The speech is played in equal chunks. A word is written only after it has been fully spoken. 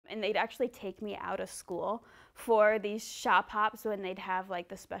And they'd actually take me out of school for these shop hops when they'd have like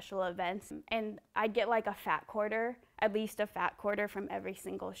the special events. And I'd get like a fat quarter, at least a fat quarter from every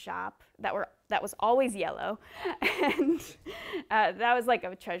single shop that was always yellow. And that was like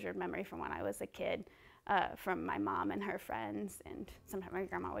a treasured memory from when I was a kid, from my mom and her friends. And sometimes my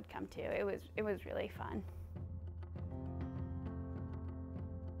grandma would come too. It was really fun.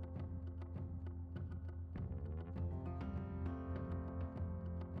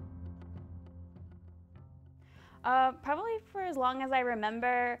 Probably for as long as I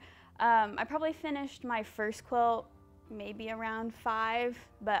remember. I probably finished my first quilt maybe around 5,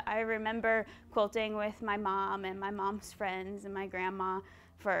 but I remember quilting with my mom and my mom's friends and my grandma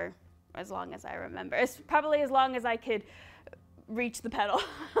for as long as I remember. It's probably as long as I could reach the pedal.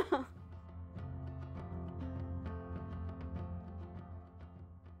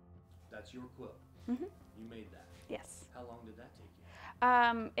 That's your quilt? Mm-hmm. You made that? Yes. How long did that take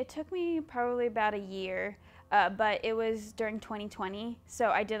you? It took me probably about a year. But it was during 2020, so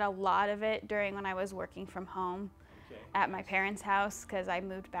I did a lot of it during when I was working from home at my parents' house, because I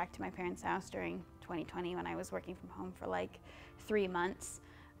moved back to my parents' house during 2020 when I was working from home for like 3 months.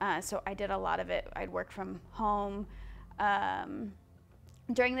 So I did a lot of it. I'd work from home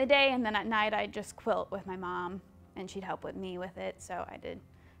during the day, and then at night I'd just quilt with my mom, and she'd help with me with it. So I did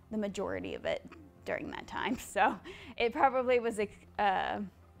the majority of it during that time. So it probably was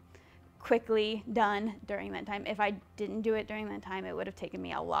quickly done during that time. If I didn't do it during that time, it would have taken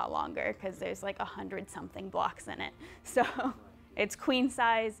me a lot longer, because there's like 100-something blocks in it. So it's queen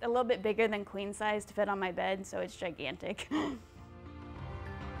size, a little bit bigger than queen size to fit on my bed, so it's gigantic.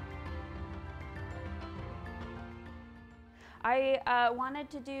 I wanted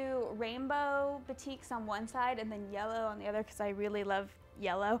to do rainbow batiks on one side and then yellow on the other, because I really love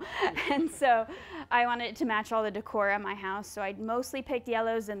yellow. And so I wanted it to match all the decor at my house, so I mostly picked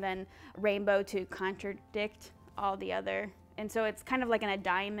yellows and then rainbow to contradict all the other. And so it's kind of like in a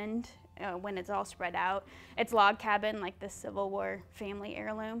diamond when it's all spread out. It's log cabin, like the Civil War family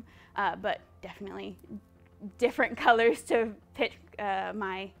heirloom, but definitely different colors to match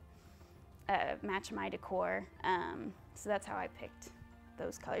my decor. So that's how I picked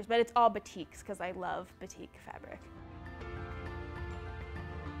those colors. But it's all batiks, because I love batik fabric.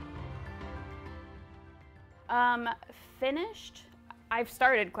 Finished, I've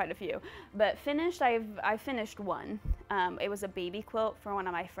started quite a few, but finished, I've finished one. It was a baby quilt for one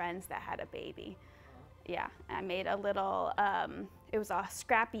of my friends that had a baby. Yeah, I made a little, it was a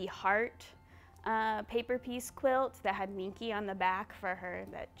scrappy heart paper piece quilt that had Minky on the back for her,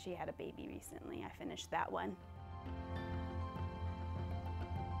 that she had a baby recently. I finished that one.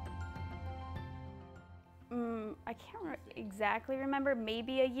 I can't exactly remember,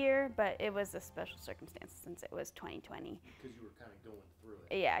 maybe a year, but it was a special circumstance since it was 2020. Because you were kind of going through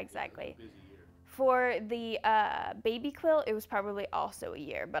it. Yeah, exactly. Busy year. For the baby quilt, it was probably also a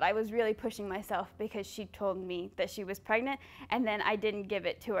year, but I was really pushing myself because she told me that she was pregnant, and then I didn't give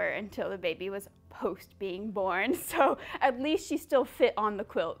it to her until the baby was post being born, so at least she still fit on the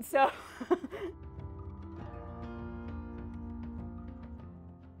quilt. So.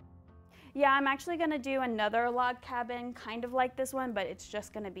 Yeah, I'm actually going to do another log cabin kind of like this one, but it's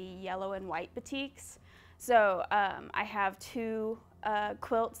just going to be yellow and white batiks. So I have 2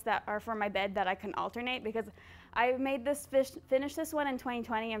 quilts that are for my bed that I can alternate, because I made this finished this one in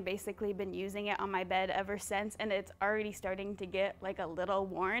 2020 and basically been using it on my bed ever since, and it's already starting to get like a little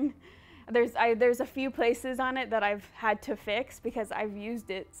worn. There's a few places on it that I've had to fix because I've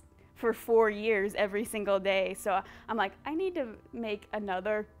used it for 4 years every single day. So I'm like, I need to make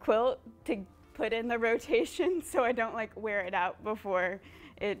another quilt to put in the rotation so I don't like wear it out before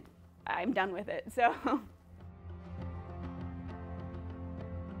I'm done with it. So.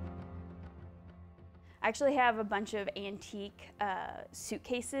 I actually have a bunch of antique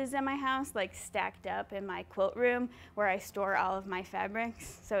suitcases in my house, like stacked up in my quilt room where I store all of my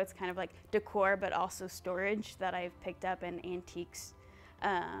fabrics. So it's kind of like decor, but also storage that I've picked up in antiques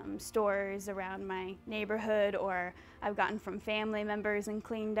stores around my neighborhood, or I've gotten from family members and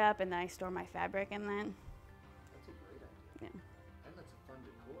cleaned up, and then I store my fabric in that. That's a great idea. Yeah. And that's a fun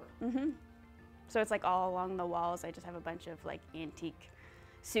decor. Mm-hmm. So it's like all along the walls. I just have a bunch of like antique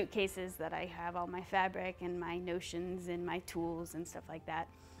suitcases that I have all my fabric and my notions and my tools and stuff like that.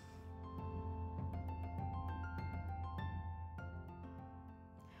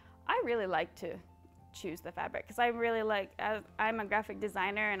 I really like to choose the fabric because I really like, I'm a graphic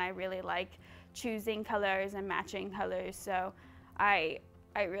designer and I really like choosing colors and matching colors, so I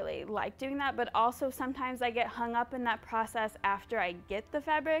I really like doing that, but also sometimes I get hung up in that process after I get the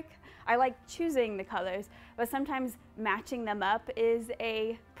fabric. I like choosing the colors, but sometimes matching them up is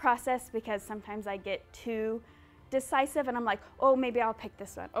a process because sometimes I get too decisive and I'm like, oh, maybe I'll pick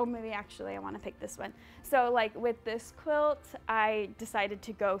this one. Oh, maybe actually I want to pick this one. So like with this quilt, I decided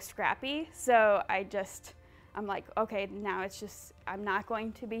to go scrappy. So I'm like, okay, now it's just, I'm not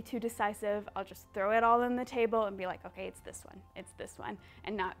going to be too decisive. I'll just throw it all on the table and be like, okay, it's this one,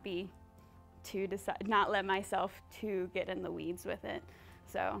 and not be too not let myself to get in the weeds with it.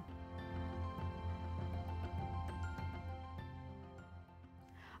 So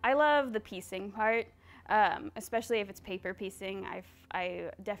I love the piecing part, especially if it's paper piecing.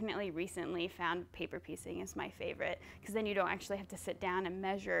 I definitely recently found paper piecing is my favorite because then you don't actually have to sit down and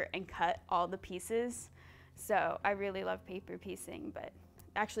measure and cut all the pieces. So I really love paper piecing, but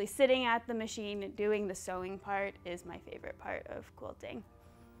actually sitting at the machine and doing the sewing part is my favorite part of quilting.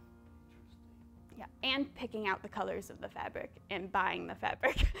 Yeah, and picking out the colors of the fabric and buying the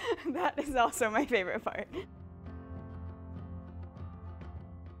fabric. That is also my favorite part.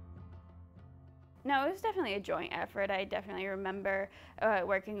 No, it was definitely a joint effort. I definitely remember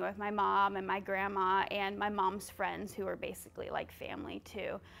working with my mom and my grandma and my mom's friends who were basically like family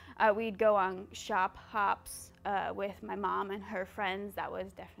too. We'd go on shop hops with my mom and her friends. That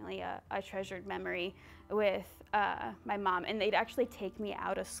was definitely a treasured memory with my mom. And they'd actually take me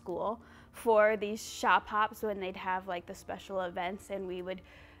out of school for these shop hops when they'd have like the special events, and we would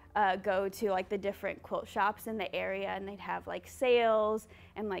go to like the different quilt shops in the area, and they'd have like sales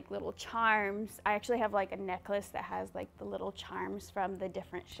and like little charms. I actually have like a necklace that has like the little charms from the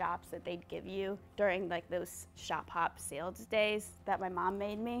different shops that they'd give you during like those shop hop sales days that my mom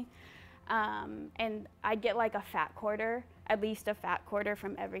made me. And I'd get like a fat quarter, at least a fat quarter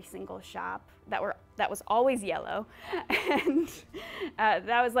from every single shop that was always yellow. And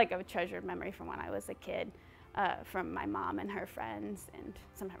that was like a treasured memory from when I was a kid. From my mom and her friends, and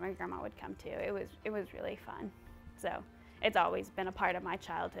sometimes my grandma would come too. It was really fun. So it's always been a part of my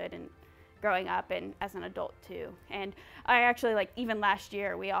childhood and growing up and as an adult too. And I actually, like, even last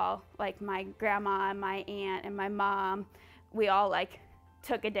year, we all, like my grandma and my aunt and my mom, we all like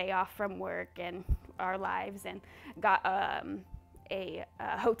took a day off from work and our lives and got a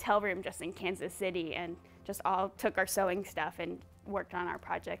hotel room just in Kansas City and just all took our sewing stuff and worked on our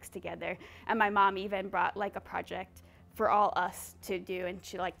projects together. And my mom even brought like a project for all us to do, and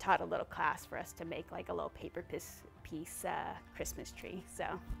she like taught a little class for us to make like a little paper piece Christmas tree. So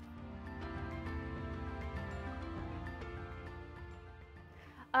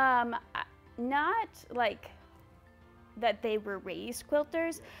not like that they were raised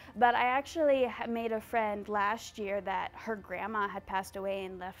quilters, but I actually made a friend last year that her grandma had passed away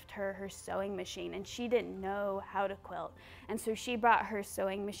and left her sewing machine, and she didn't know how to quilt. And so she brought her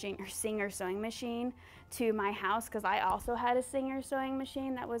sewing machine, her Singer sewing machine, to my house because I also had a Singer sewing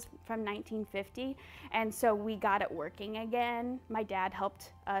machine that was from 1950. And so we got it working again. My dad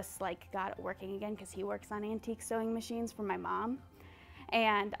helped us got it working again because he works on antique sewing machines for my mom.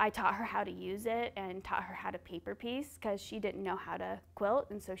 And I taught her how to use it and taught her how to paper piece because she didn't know how to quilt,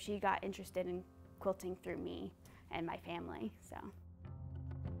 and so she got interested in quilting through me and my family. So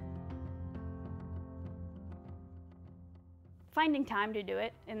finding time to do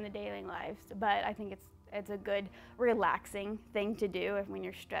it in the daily lives, but I think it's a good relaxing thing to do when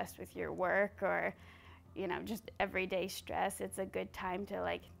you're stressed with your work or just everyday stress. It's a good time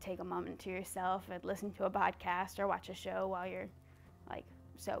to take a moment to yourself and listen to a podcast or watch a show while you're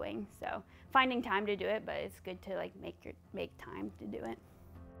sewing. So finding time to do it, but it's good to make time to do it.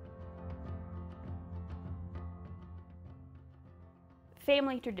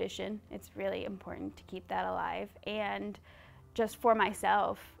 Family tradition, it's really important to keep that alive, and just for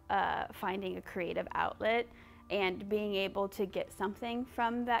myself, finding a creative outlet and being able to get something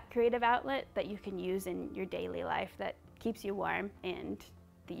from that creative outlet that you can use in your daily life that keeps you warm and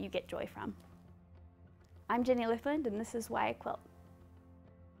that you get joy from. I'm Jenny Liffland, and this is Why I Quilt.